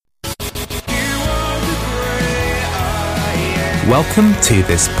Welcome to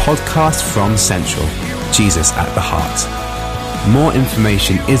this podcast from Central, Jesus at the Heart. More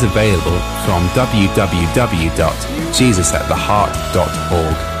information is available from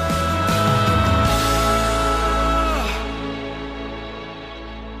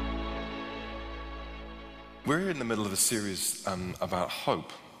We're in the middle of a series about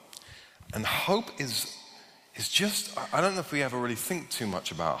hope. And hope is just, I don't know if we ever really think too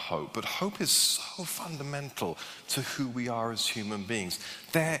much about hope, but hope is so fundamental to who we are as human beings.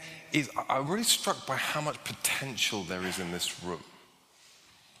 I'm really struck by how much potential there is in this room.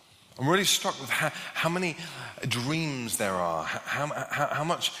 I'm really struck with how many dreams there are, how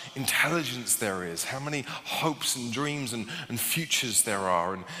much intelligence there is, how many hopes and dreams and futures there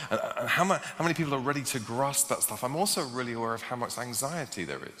are, and how many people are ready to grasp that stuff. I'm also really aware of how much anxiety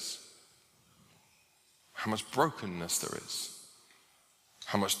there is, how much brokenness there is,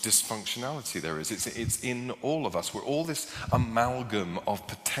 how much dysfunctionality there is. It's in all of us. We're all this amalgam of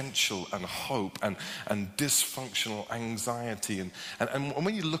potential and hope and dysfunctional anxiety. And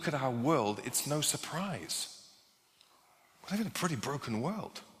when you look at our world, it's no surprise. We live in a pretty broken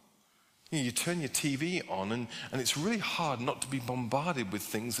world. You turn your TV on and it's really hard not to be bombarded with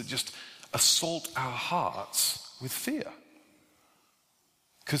things that just assault our hearts with fear.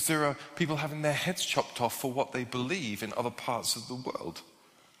 Because there are people having their heads chopped off for what they believe in other parts of the world.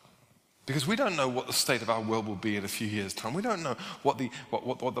 Because we don't know what the state of our world will be in a few years' time. We don't know what the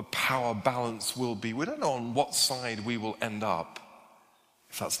power balance will be. We don't know on what side we will end up,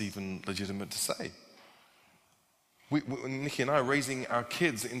 if that's even legitimate to say. Nikki and I are raising our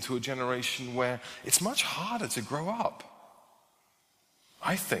kids into a generation where it's much harder to grow up,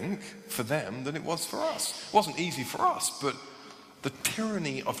 I think, for them than it was for us. It wasn't easy for us, but the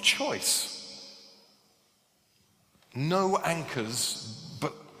tyranny of choice. No anchors,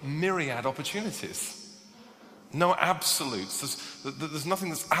 but myriad opportunities. No absolutes. There's nothing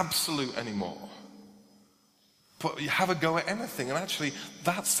that's absolute anymore. But you have a go at anything, and actually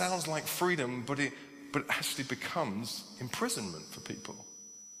that sounds like freedom, but it actually becomes imprisonment for people.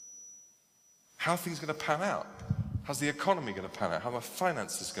 How are things going to pan out? How's the economy going to pan out? How are my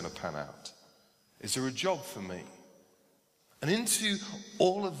finances going to pan out? Is there a job for me? And into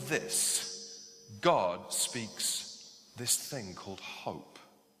all of this, God speaks this thing called hope.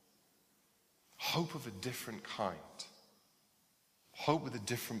 Hope of a different kind. Hope with a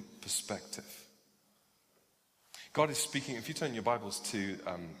different perspective. God is speaking, if you turn your Bibles to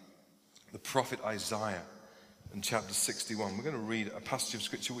the prophet Isaiah in chapter 61, we're going to read a passage of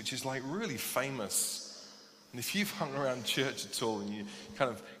scripture which is like really famous. And if you've hung around church at all and you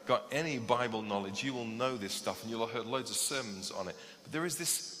kind of got any Bible knowledge, you will know this stuff and you'll have heard loads of sermons on it. But there is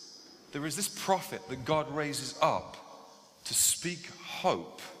this prophet that God raises up to speak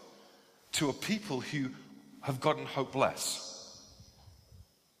hope to a people who have gotten hopeless.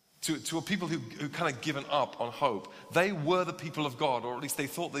 To a people who kind of given up on hope. They were the people of God, or at least they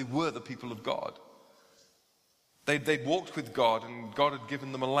thought they were the people of God. They'd walked with God and God had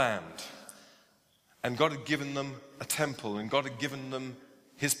given them a land. And God had given them a temple, and God had given them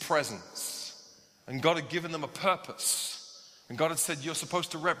his presence, and God had given them a purpose. And God had said, you're supposed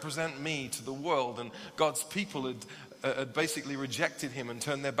to represent me to the world. And God's people had basically rejected him and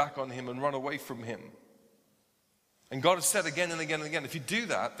turned their back on him and run away from him. And God had said again and again and again, if you do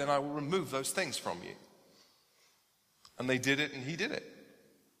that, then I will remove those things from you. And they did it, and he did it.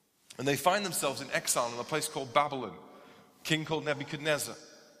 And they find themselves in exile in a place called Babylon. A king called Nebuchadnezzar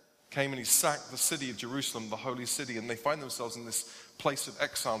came and he sacked the city of Jerusalem, the holy city, and they find themselves in this place of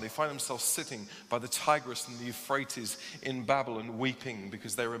exile. They find themselves sitting by the Tigris and the Euphrates in Babylon, weeping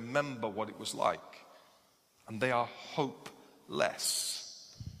because they remember what it was like. And they are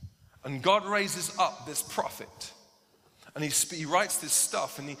hopeless. And God raises up this prophet, and he writes this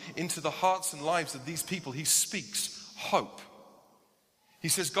stuff, and into the hearts and lives of these people, he speaks hope. He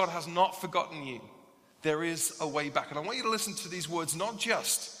says, God has not forgotten you. There is a way back. And I want you to listen to these words, not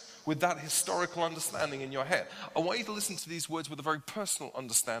just with that historical understanding in your head. I want you to listen to these words with a very personal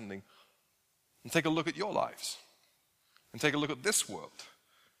understanding and take a look at your lives and take a look at this world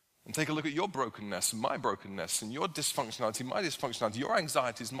and take a look at your brokenness and my brokenness and your dysfunctionality, my dysfunctionality, your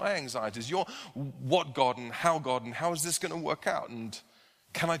anxieties, my anxieties, your what God and how is this going to work out, and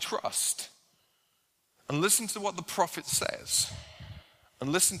can I trust? And listen to what the prophet says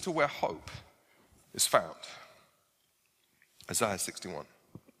and listen to where hope is found. Isaiah 61.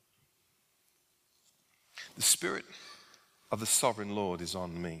 The Spirit of the Sovereign Lord is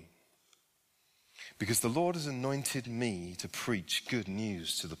on me, because the Lord has anointed me to preach good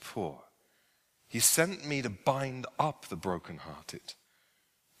news to the poor. He sent me to bind up the brokenhearted,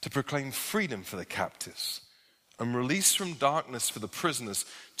 to proclaim freedom for the captives and release from darkness for the prisoners,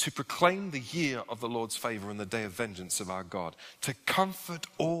 to proclaim the year of the Lord's favor and the day of vengeance of our God, to comfort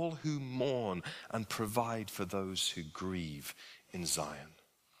all who mourn and provide for those who grieve in Zion,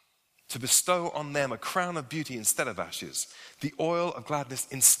 to bestow on them a crown of beauty instead of ashes, the oil of gladness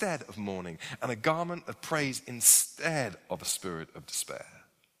instead of mourning, and a garment of praise instead of a spirit of despair.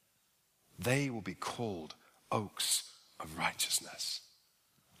 They will be called oaks of righteousness,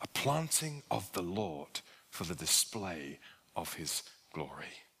 a planting of the Lord for the display of his glory.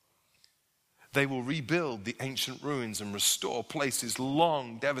 They will rebuild the ancient ruins and restore places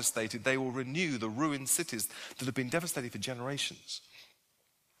long devastated. They will renew the ruined cities that have been devastated for generations.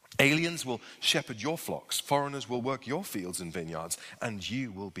 Aliens will shepherd your flocks, foreigners will work your fields and vineyards, and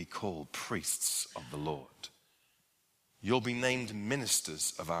you will be called priests of the Lord. You'll be named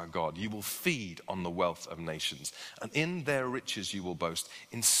ministers of our God. You will feed on the wealth of nations, and in their riches you will boast.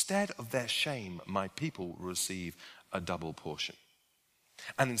 Instead of their shame, my people will receive a double portion.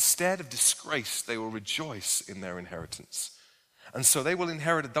 And instead of disgrace, they will rejoice in their inheritance. And so they will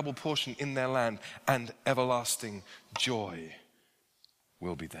inherit a double portion in their land, and everlasting joy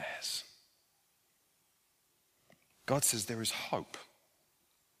will be theirs. God says there is hope.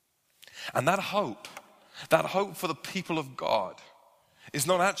 And that hope for the people of God is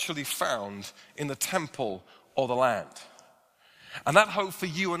not actually found in the temple or the land. And that hope for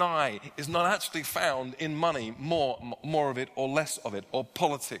you and I is not actually found in money, more of it or less of it, or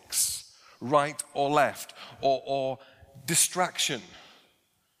politics, right or left, or distraction.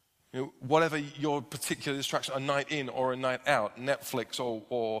 You know, whatever your particular distraction, a night in or a night out, Netflix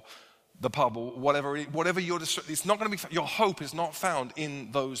or the pub or whatever your distraction, it's not going to be, your hope is not found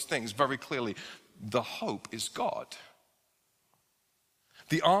in those things very clearly. The hope is God.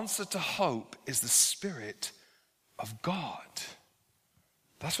 The answer to hope is the Spirit of God.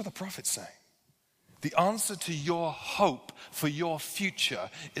 That's what the prophet's saying. The answer to your hope for your future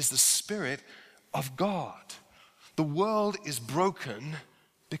is the Spirit of God. The world is broken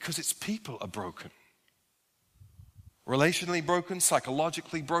because its people are broken. Relationally broken,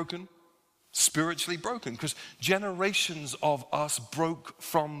 psychologically broken, spiritually broken, because generations of us broke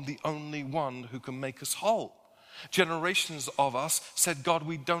from the only one who can make us whole. Generations of us said, God,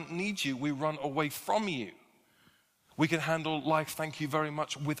 we don't need you. We run away from you. We can handle life, thank you very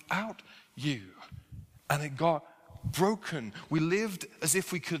much, without you. And it got broken. We lived as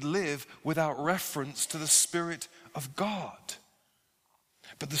if we could live without reference to the Spirit of God.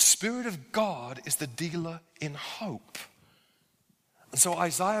 But the Spirit of God is the dealer in hope. And so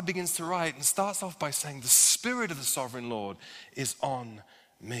Isaiah begins to write and starts off by saying, the Spirit of the Sovereign Lord is on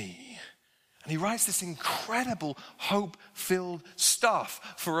me. And he writes this incredible hope-filled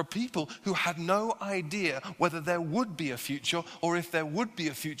stuff for a people who had no idea whether there would be a future, or if there would be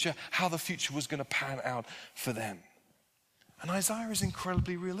a future, how the future was going to pan out for them. And Isaiah is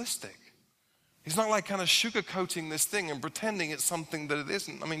incredibly realistic. He's not like kind of sugarcoating this thing and pretending it's something that it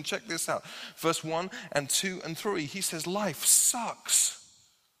isn't. I mean, check this out. Verse 1 and 2 and 3, he says, life sucks.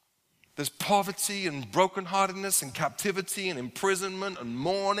 There's poverty and brokenheartedness and captivity and imprisonment and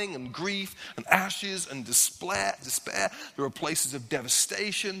mourning and grief and ashes and despair. There are places of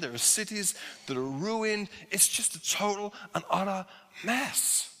devastation. There are cities that are ruined. It's just a total and utter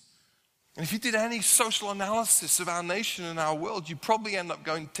mess. And if you did any social analysis of our nation and our world, you'd probably end up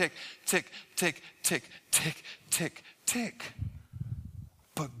going tick, tick, tick, tick, tick, tick, tick.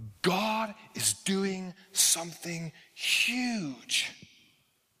 But God is doing something huge.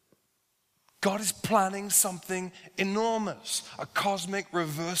 God is planning something enormous. A cosmic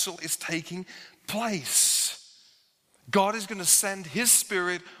reversal is taking place. God is going to send his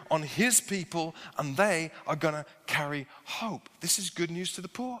Spirit on his people, and they are going to carry hope. This is good news to the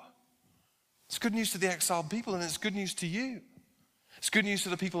poor. It's good news to the exiled people, and it's good news to you. It's good news to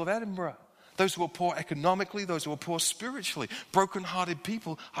the people of Edinburgh. Those who are poor economically, those who are poor spiritually. Broken-hearted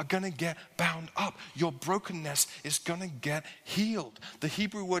people are going to get bound up. Your brokenness is going to get healed. The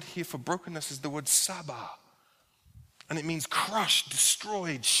Hebrew word here for brokenness is the word sabah. And it means crushed,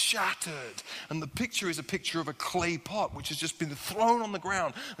 destroyed, shattered. And the picture is a picture of a clay pot which has just been thrown on the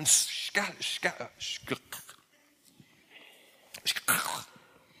ground and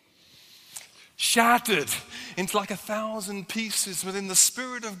shattered into like 1,000 pieces. Within the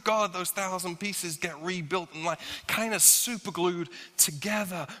Spirit of God, those 1,000 pieces get rebuilt and like kind of super glued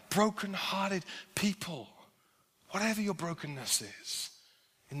together. Broken-hearted people, whatever your brokenness is,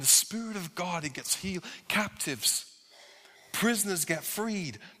 in the Spirit of God, it gets healed. Captives, prisoners get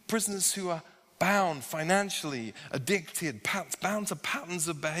freed. Prisoners who are bound financially, addicted, bound to patterns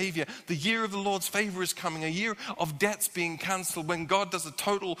of behavior. The year of the Lord's favor is coming, a year of debts being canceled, when God does a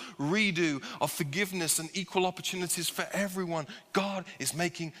total redo of forgiveness and equal opportunities for everyone. God is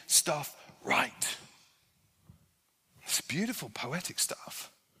making stuff right. It's beautiful, poetic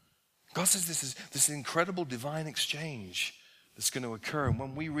stuff. God says this is this incredible divine exchange that's going to occur. And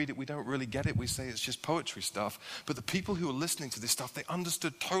when we read it, we don't really get it. We say it's just poetry stuff. But the people who are listening to this stuff, they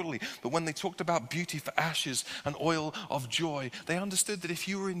understood totally. But when they talked about beauty for ashes and oil of joy, they understood that if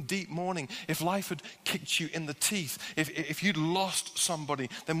you were in deep mourning, if life had kicked you in the teeth, if you'd lost somebody,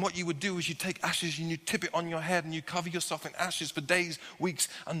 then what you would do is you'd take ashes and you'd tip it on your head and you cover yourself in ashes for days, weeks,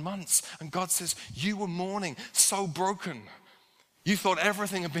 and months. And God says, you were mourning, so broken. You thought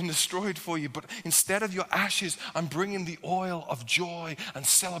everything had been destroyed for you, but instead of your ashes, I'm bringing the oil of joy and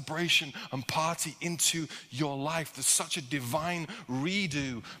celebration and party into your life. There's such a divine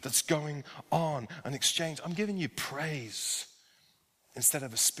redo that's going on, an exchange. I'm giving you praise instead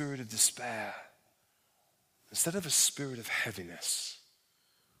of a spirit of despair, instead of a spirit of heaviness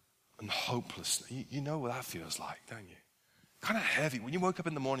and hopelessness. You know what that feels like, don't you? Kind of heavy. When you woke up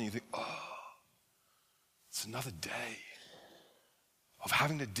in the morning, you think, oh, it's another day of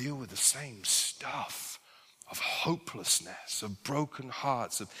having to deal with the same stuff, of hopelessness, of broken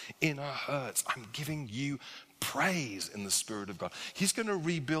hearts, of inner hurts. I'm giving you praise in the Spirit of God. He's going to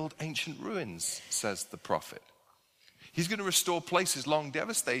rebuild ancient ruins, says the prophet. He's going to restore places long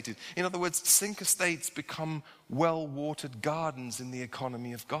devastated. In other words, sink estates become well-watered gardens in the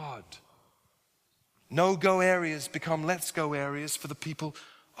economy of God. No-go areas become let's-go areas for the people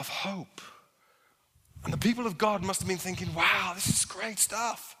of hope. And the people of God must have been thinking, wow, this is great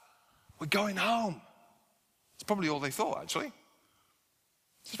stuff. We're going home. It's probably all they thought, actually.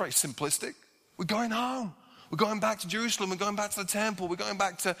 It's very simplistic. We're going home. We're going back to Jerusalem. We're going back to the temple. We're going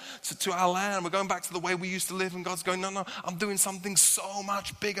back to our land. We're going back to the way we used to live. And God's going, no, I'm doing something so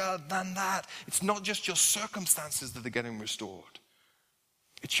much bigger than that. It's not just your circumstances that are getting restored.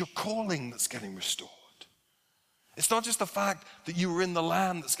 It's your calling that's getting restored. It's not just the fact that you were in the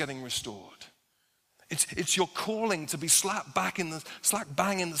land that's getting restored. It's your calling to be slap bang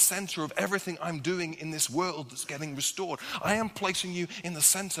in the center of everything I'm doing in this world that's getting restored. I am placing you in the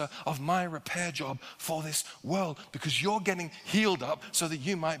center of my repair job for this world, because you're getting healed up so that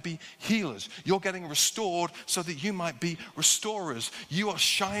you might be healers. You're getting restored so that you might be restorers. You are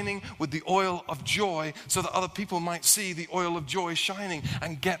shining with the oil of joy so that other people might see the oil of joy shining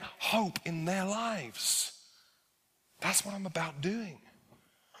and get hope in their lives. That's what I'm about doing.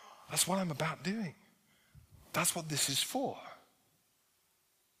 That's what I'm about doing. That's what this is for.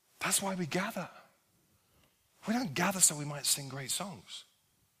 That's why we gather. We don't gather so we might sing great songs,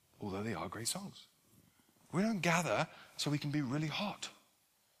 although they are great songs. We don't gather so we can be really hot,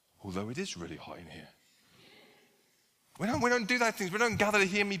 although it is really hot in here. We don't do that things. We don't gather to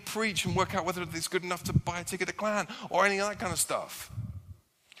hear me preach and work out whether it's good enough to buy a ticket to Clan or any of that kind of stuff.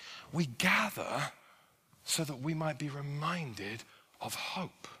 We gather so that we might be reminded of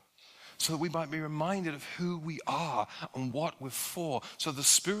hope. So that we might be reminded of who we are and what we're for. So the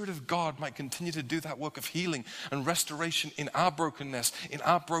Spirit of God might continue to do that work of healing and restoration in our brokenness, in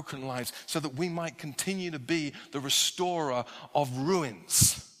our broken lives, so that we might continue to be the restorer of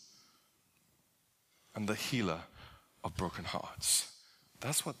ruins and the healer of broken hearts.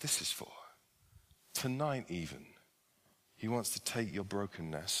 That's what this is for. Tonight even, He wants to take your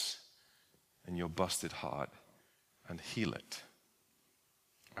brokenness and your busted heart and heal it,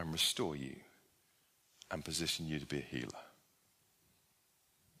 and restore you and position you to be a healer.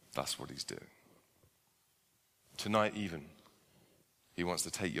 That's what He's doing. Tonight even, He wants to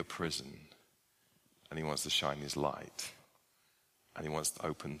take your prison and He wants to shine His light, and He wants to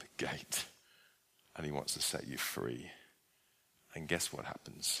open the gate, and He wants to set you free. And guess what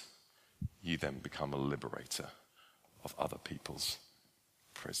happens? You then become a liberator of other people's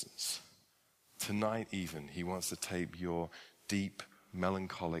prisons. Tonight even, He wants to take your deep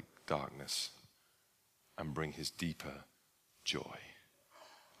melancholic darkness and bring His deeper joy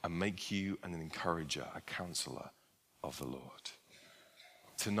and make you an encourager, a counselor of the Lord.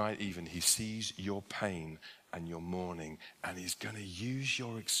 Tonight even, He sees your pain and your mourning, and He's going to use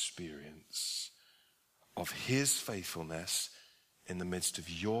your experience of His faithfulness in the midst of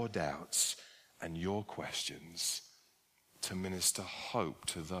your doubts and your questions to minister hope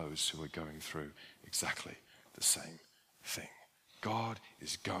to those who are going through exactly the same thing. God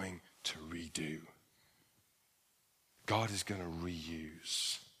is going to redo. God is going to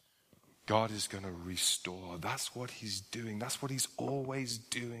reuse. God is going to restore. That's what He's doing. That's what He's always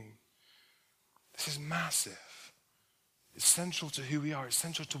doing. This is massive. It's central to who we are. It's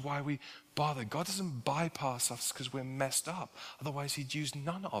central to why we bother. God doesn't bypass us because we're messed up. Otherwise, he'd use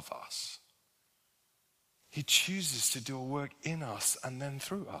none of us. He chooses to do a work in us and then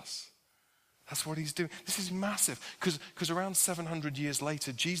through us. That's what he's doing. This is massive because around 700 years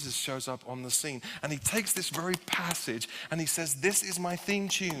later, Jesus shows up on the scene and he takes this very passage and he says, this is my theme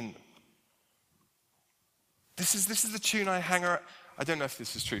tune. This is the tune I hang around. I don't know if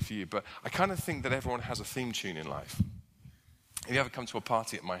this is true for you, but I kind of think that everyone has a theme tune in life. If you ever come to a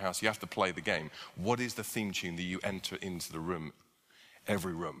party at my house, you have to play the game. What is the theme tune that you enter into the room,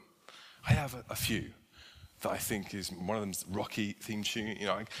 every room? I have a few that I think is, one of them's Rocky theme tune,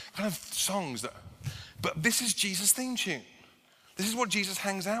 kind of songs that, but this is Jesus' theme tune. This is what Jesus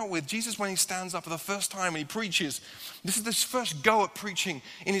hangs out with. Jesus, when he stands up for the first time and he preaches, this is his first go at preaching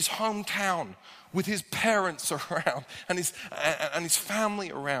in his hometown with his parents around and his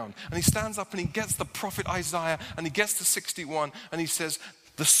family around. And he stands up and he gets the prophet Isaiah and he gets to 61 and he says,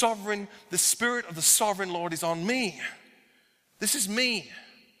 the Spirit of the sovereign Lord is on me. This is me.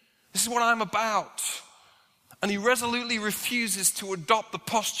 This is what I'm about. And he resolutely refuses to adopt the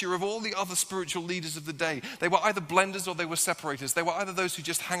posture of all the other spiritual leaders of the day. They were either blenders or they were separators. They were either those who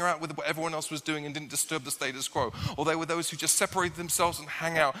just hang out with what everyone else was doing and didn't disturb the status quo, or they were those who just separated themselves and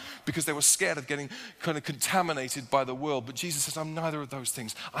hang out because they were scared of getting kind of contaminated by the world. But Jesus says, I'm neither of those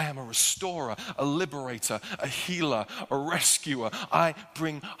things. I am a restorer, a liberator, a healer, a rescuer. I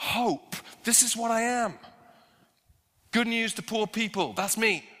bring hope. This is what I am. Good news to poor people. That's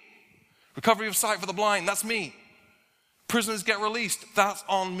me. Recovery of sight for the blind, that's me. Prisoners get released, that's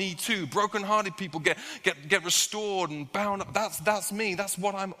on me too. Broken-hearted people get restored and bound up, that's me. That's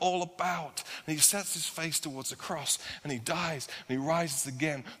what I'm all about. And he sets his face towards the cross and he dies and he rises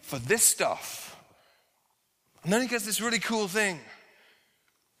again for this stuff. And then he gets this really cool thing.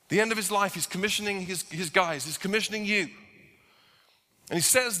 The end of his life, he's commissioning his guys, he's commissioning you. And he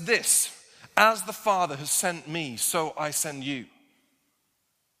says this, as the Father has sent me, so I send you.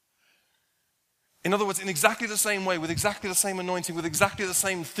 In other words, in exactly the same way, with exactly the same anointing, with exactly the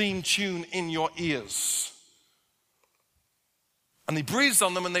same theme tune in your ears. And he breathes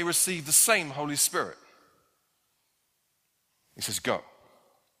on them and they receive the same Holy Spirit. He says, go.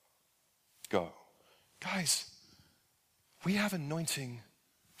 Go. Guys, we have anointing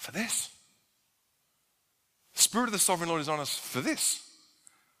for this. The Spirit of the Sovereign Lord is on us for this.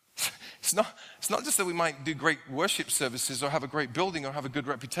 It's not just that we might do great worship services or have a great building or have a good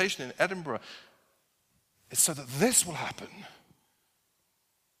reputation in Edinburgh. It's so that this will happen.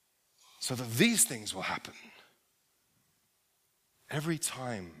 So that these things will happen. Every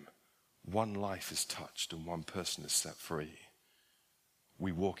time one life is touched and one person is set free,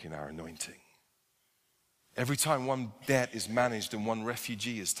 we walk in our anointing. Every time one debt is managed and one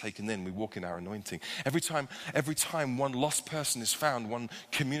refugee is taken in, we walk in our anointing. Every time one lost person is found, one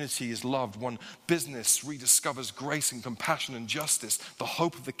community is loved, one business rediscovers grace and compassion and justice, the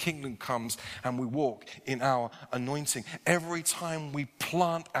hope of the kingdom comes and we walk in our anointing. Every time we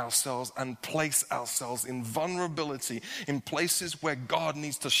plant ourselves and place ourselves in vulnerability, in places where God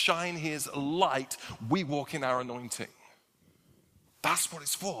needs to shine his light, we walk in our anointing. That's what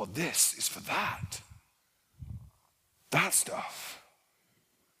it's for. This is for that. That stuff.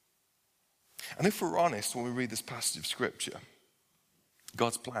 And if we're honest, when we read this passage of Scripture,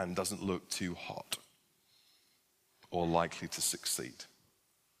 God's plan doesn't look too hot or likely to succeed.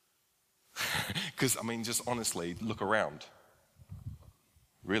 Because, just honestly, look around.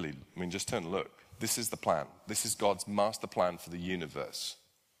 Really, just turn and look. This is the plan. This is God's master plan for the universe.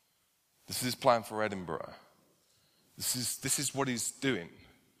 This is his plan for Edinburgh. This is what he's doing.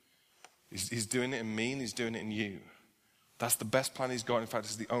 He's doing it in me and he's doing it in you. That's the best plan he's got. In fact,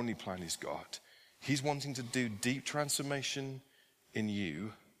 it's the only plan he's got. He's wanting to do deep transformation in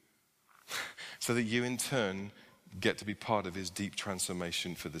you so that you in turn get to be part of his deep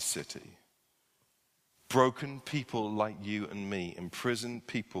transformation for the city. Broken people like you and me, imprisoned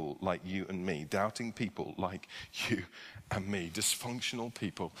people like you and me, doubting people like you and me, dysfunctional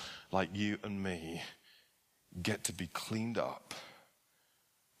people like you and me get to be cleaned up,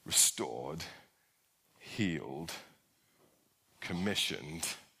 restored, healed, commissioned,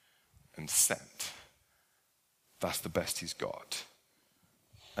 and sent. That's the best he's got.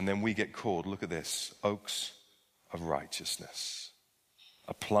 And then we get called, look at this, oaks of righteousness,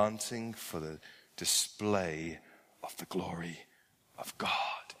 a planting for the display of the glory of God.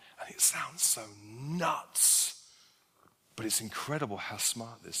 And it sounds so nuts, but it's incredible how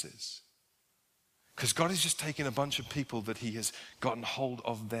smart this is. Because God is just taking a bunch of people that he has gotten hold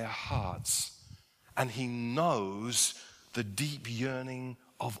of their hearts, and he knows the deep yearning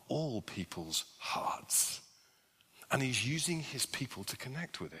of all people's hearts. and he's using his people to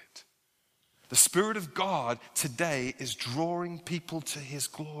connect with it. The Spirit of God today is drawing people to his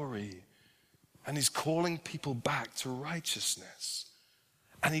glory, and he's calling people back to righteousness.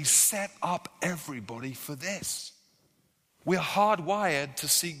 And he's set up everybody for this. We're hardwired to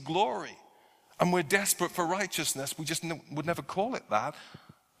seek glory, and we're desperate for righteousness. We just would never call it that.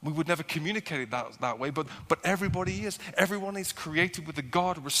 We would never communicate it that way, but everybody is. Everyone is created with a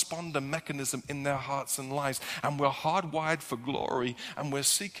God-responder mechanism in their hearts and lives, and we're hardwired for glory, and we're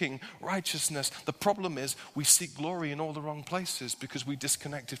seeking righteousness. The problem is we seek glory in all the wrong places because we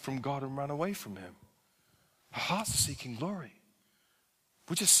disconnected from God and ran away from him. Our hearts are seeking glory.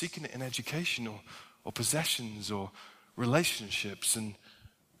 We're just seeking it in education or possessions or relationships, and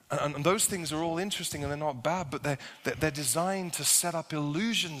those things are all interesting and they're not bad, but they're designed to set up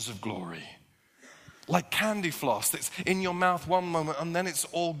illusions of glory. Like candy floss that's in your mouth one moment and then it's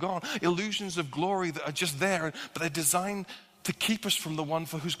all gone. Illusions of glory that are just there, but they're designed to keep us from the one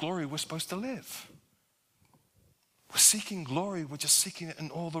for whose glory we're supposed to live. We're seeking glory, we're just seeking it in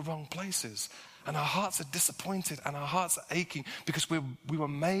all the wrong places. And our hearts are disappointed and our hearts are aching because we were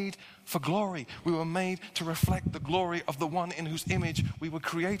made for glory. We were made to reflect the glory of the one in whose image we were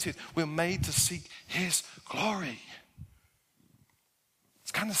created. We're made to seek his glory.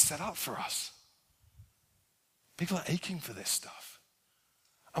 It's kind of set up for us. People are aching for this stuff.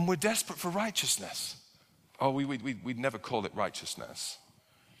 And we're desperate for righteousness. Oh, we'd never call it righteousness.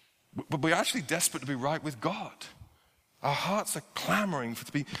 But we're actually desperate to be right with God. Our hearts are clamoring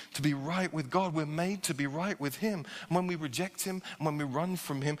to be right with God. We're made to be right with him. And when we reject him and when we run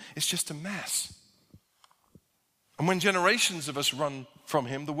from him, it's just a mess. And when generations of us run from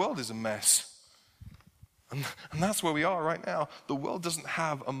him, the world is a mess. And that's where we are right now. The world doesn't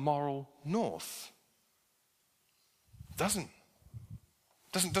have a moral north. Doesn't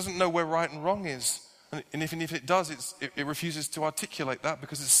know where right and wrong is. And if it does, it refuses to articulate that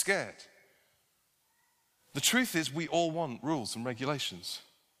because it's scared. The truth is we all want rules and regulations.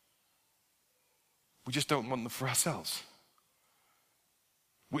 We just don't want them for ourselves.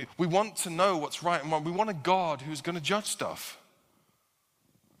 We want to know what's right and wrong. We want a God who's going to judge stuff.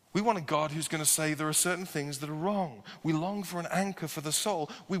 We want a God who's going to say there are certain things that are wrong. We long for an anchor for the soul.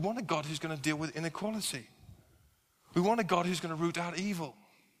 We want a God who's going to deal with inequality. We want a God who's going to root out evil.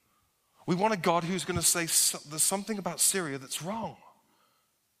 We want a God who's going to say there's something about Syria that's wrong,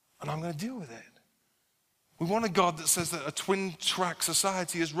 and I'm going to deal with it. We want a God that says that a twin-track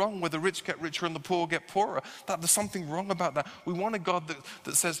society is wrong, where the rich get richer and the poor get poorer. That there's something wrong about that. We want a God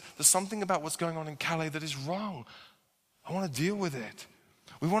that says there's something about what's going on in Calais that is wrong. I want to deal with it.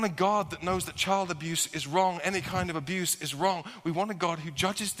 We want a God that knows that child abuse is wrong. Any kind of abuse is wrong. We want a God who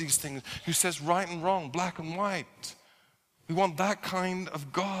judges these things, who says right and wrong, black and white. We want that kind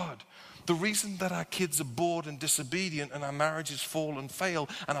of God. The reason that our kids are bored and disobedient and our marriages fall and fail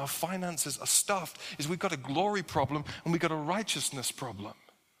and our finances are stuffed is we've got a glory problem and we've got a righteousness problem.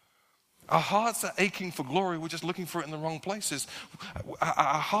 Our hearts are aching for glory. We're just looking for it in the wrong places.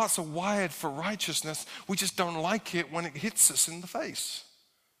 Our hearts are wired for righteousness. We just don't like it when it hits us in the face.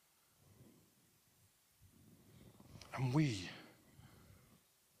 And we're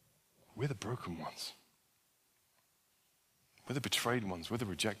the broken ones. We're the betrayed ones, we're the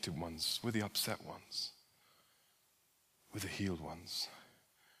rejected ones, we're the upset ones, we're the healed ones,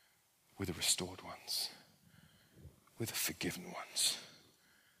 we're the restored ones, we're the forgiven ones.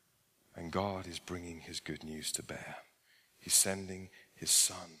 And God is bringing his good news to bear. He's sending his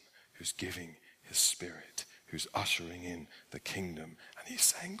Son, who's giving his Spirit, who's ushering in the kingdom, and he's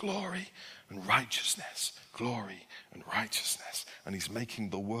saying glory and righteousness, glory and righteousness. And he's making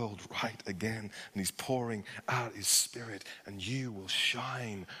the world right again, and he's pouring out his Spirit, and you will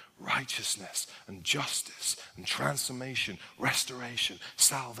shine righteousness and justice and transformation, restoration,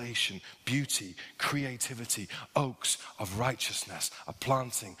 salvation, beauty, creativity, oaks of righteousness, a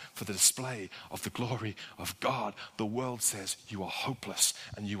planting for the display of the glory of God. The world says you are hopeless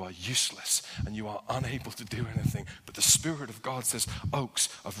and you are useless and you are unable to do anything, but the Spirit of God says oaks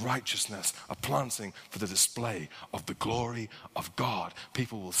of righteousness, a planting for the display of the glory of God.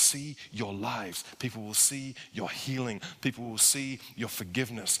 People will see your lives. People will see your healing. People will see your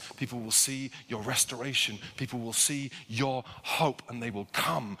forgiveness. People will see your restoration. People will see your hope, and they will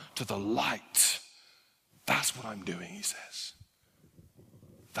come to the light. That's what I'm doing, he says.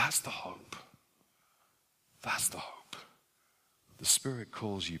 That's the hope. That's the hope. The Spirit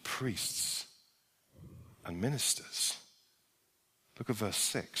calls you priests and ministers. Look at verse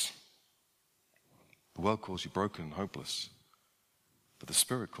 6. The world calls you broken and hopeless, but the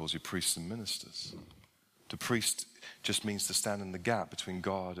Spirit calls you priests and ministers. To priest just means to stand in the gap between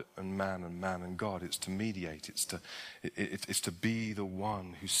God and man and God. It's to mediate. It's to be the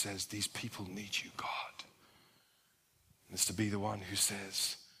one who says, these people need you, God. It's to be the one who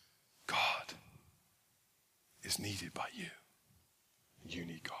says, God is needed by you. You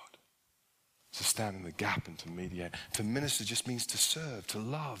need God. To stand in the gap and to mediate. To minister just means to serve, to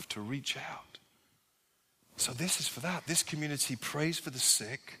love, to reach out. So this is for that. This community prays for the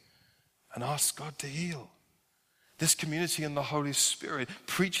sick and asks God to heal. This community in the Holy Spirit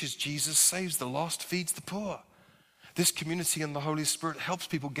preaches Jesus, saves the lost, feeds the poor. This community in the Holy Spirit helps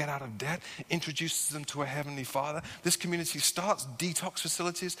people get out of debt, introduces them to a Heavenly Father. This community starts detox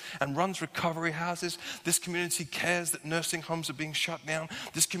facilities and runs recovery houses. This community cares that nursing homes are being shut down.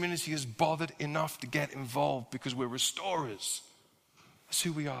 This community is bothered enough to get involved because we're restorers. That's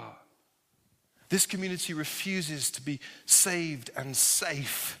who we are. This community refuses to be saved and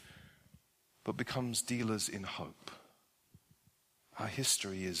safe, but becomes dealers in hope. Our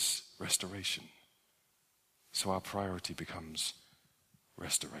history is restoration. So our priority becomes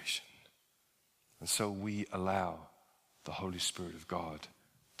restoration. And so we allow the Holy Spirit of God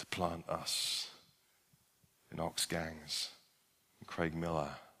to plant us in Ox Gangs, in Craig Miller,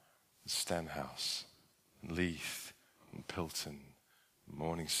 in Stenhouse, in Leith, in Pilton,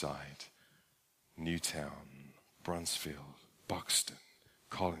 Morningside, Newtown, Brunsfield, Buxton,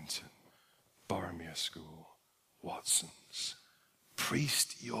 Collington, Boroughmere School, Watsons.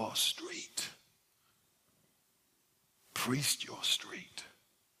 Priest your street. Priest your street.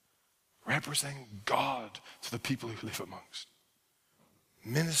 Representing God to the people who live amongst.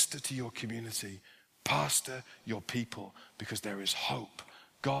 Minister to your community. Pastor your people, because there is hope.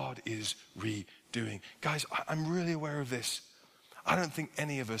 God is redoing. Guys, I'm really aware of this. I don't think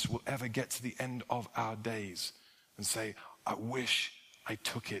any of us will ever get to the end of our days and say, I wish I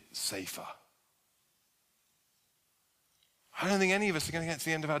took it safer. I don't think any of us are going to get to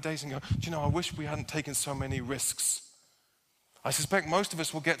the end of our days and go, do you know, I wish we hadn't taken so many risks. I suspect most of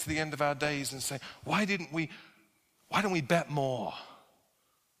us will get to the end of our days and say, why don't we bet more?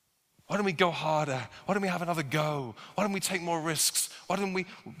 Why don't we go harder? Why don't we have another go? Why don't we take more risks? Why do we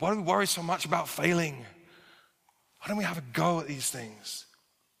worry so much about failing? Why don't we have a go at these things?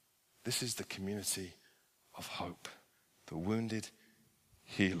 This is the community of hope. The wounded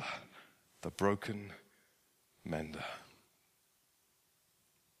healer. The broken mender.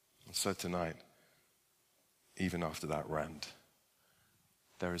 And so tonight, even after that rant,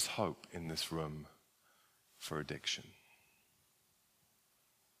 there is hope in this room for addiction.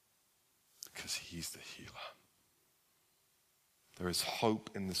 Because he's the healer. There is hope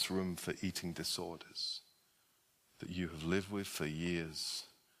in this room for eating disorders that you have lived with for years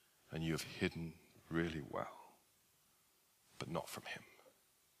and you have hidden really well, but not from him.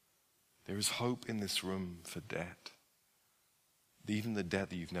 There is hope in this room for debt. Even the debt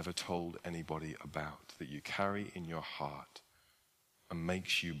that you've never told anybody about, that you carry in your heart and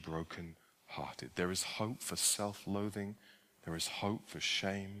makes you broken-hearted. There is hope for self-loathing. There is hope for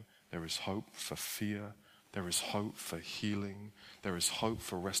shame. There is hope for fear. There is hope for healing. There is hope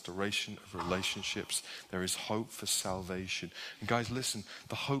for restoration of relationships. There is hope for salvation. And guys, listen,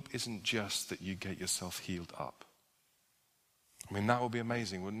 the hope isn't just that you get yourself healed up. I mean, that would be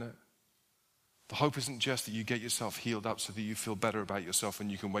amazing, wouldn't it? The hope isn't just that you get yourself healed up so that you feel better about yourself and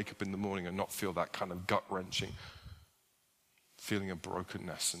you can wake up in the morning and not feel that kind of gut-wrenching feeling of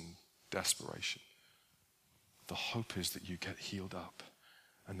brokenness and desperation. The hope is that you get healed up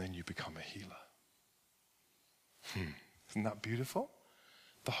and then you become a healer. Isn't that beautiful?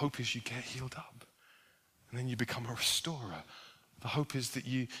 The hope is you get healed up and then you become a restorer. The hope is that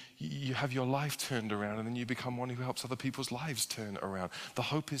you have your life turned around and then you become one who helps other people's lives turn around. The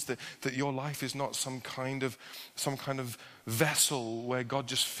hope is that your life is not some kind of vessel where God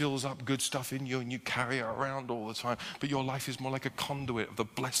just fills up good stuff in you and you carry it around all the time. But your life is more like a conduit of the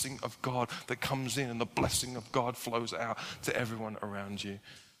blessing of God that comes in and the blessing of God flows out to everyone around you.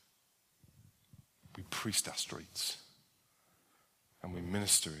 We priest our streets and we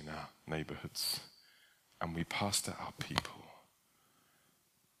minister in our neighborhoods and we pastor our people.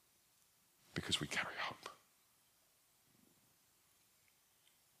 Because we carry hope.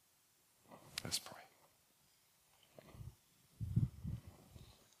 Let's pray.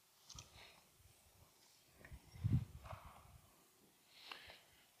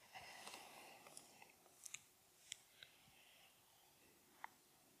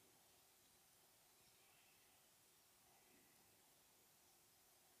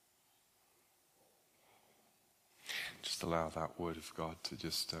 Just allow that word of God to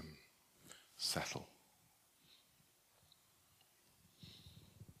just settle.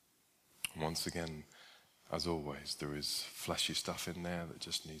 Once again, As always, there is fleshy stuff in there that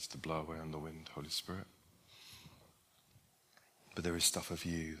just needs to blow away on the wind, Holy Spirit. But there is stuff of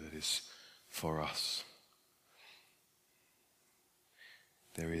you that is for us.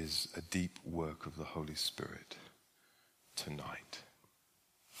 There is a deep work of the Holy Spirit tonight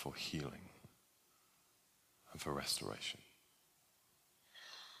for healing and for restoration.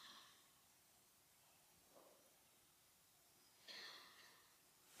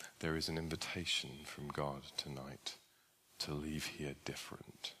 There is an invitation from God tonight to leave here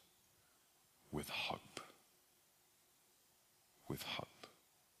different, with hope. With hope.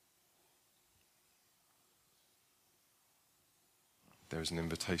 There is an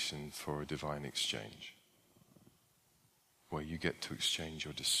invitation for a divine exchange, where you get to exchange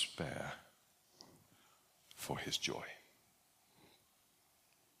your despair for his joy.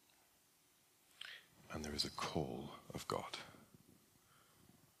 And there is a call of God.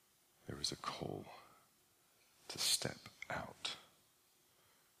 There is a call to step out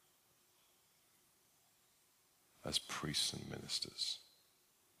as priests and ministers.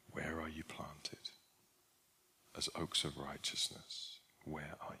 Where are you planted? As oaks of righteousness,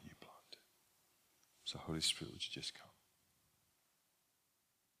 where are you planted? So Holy Spirit, would you just come?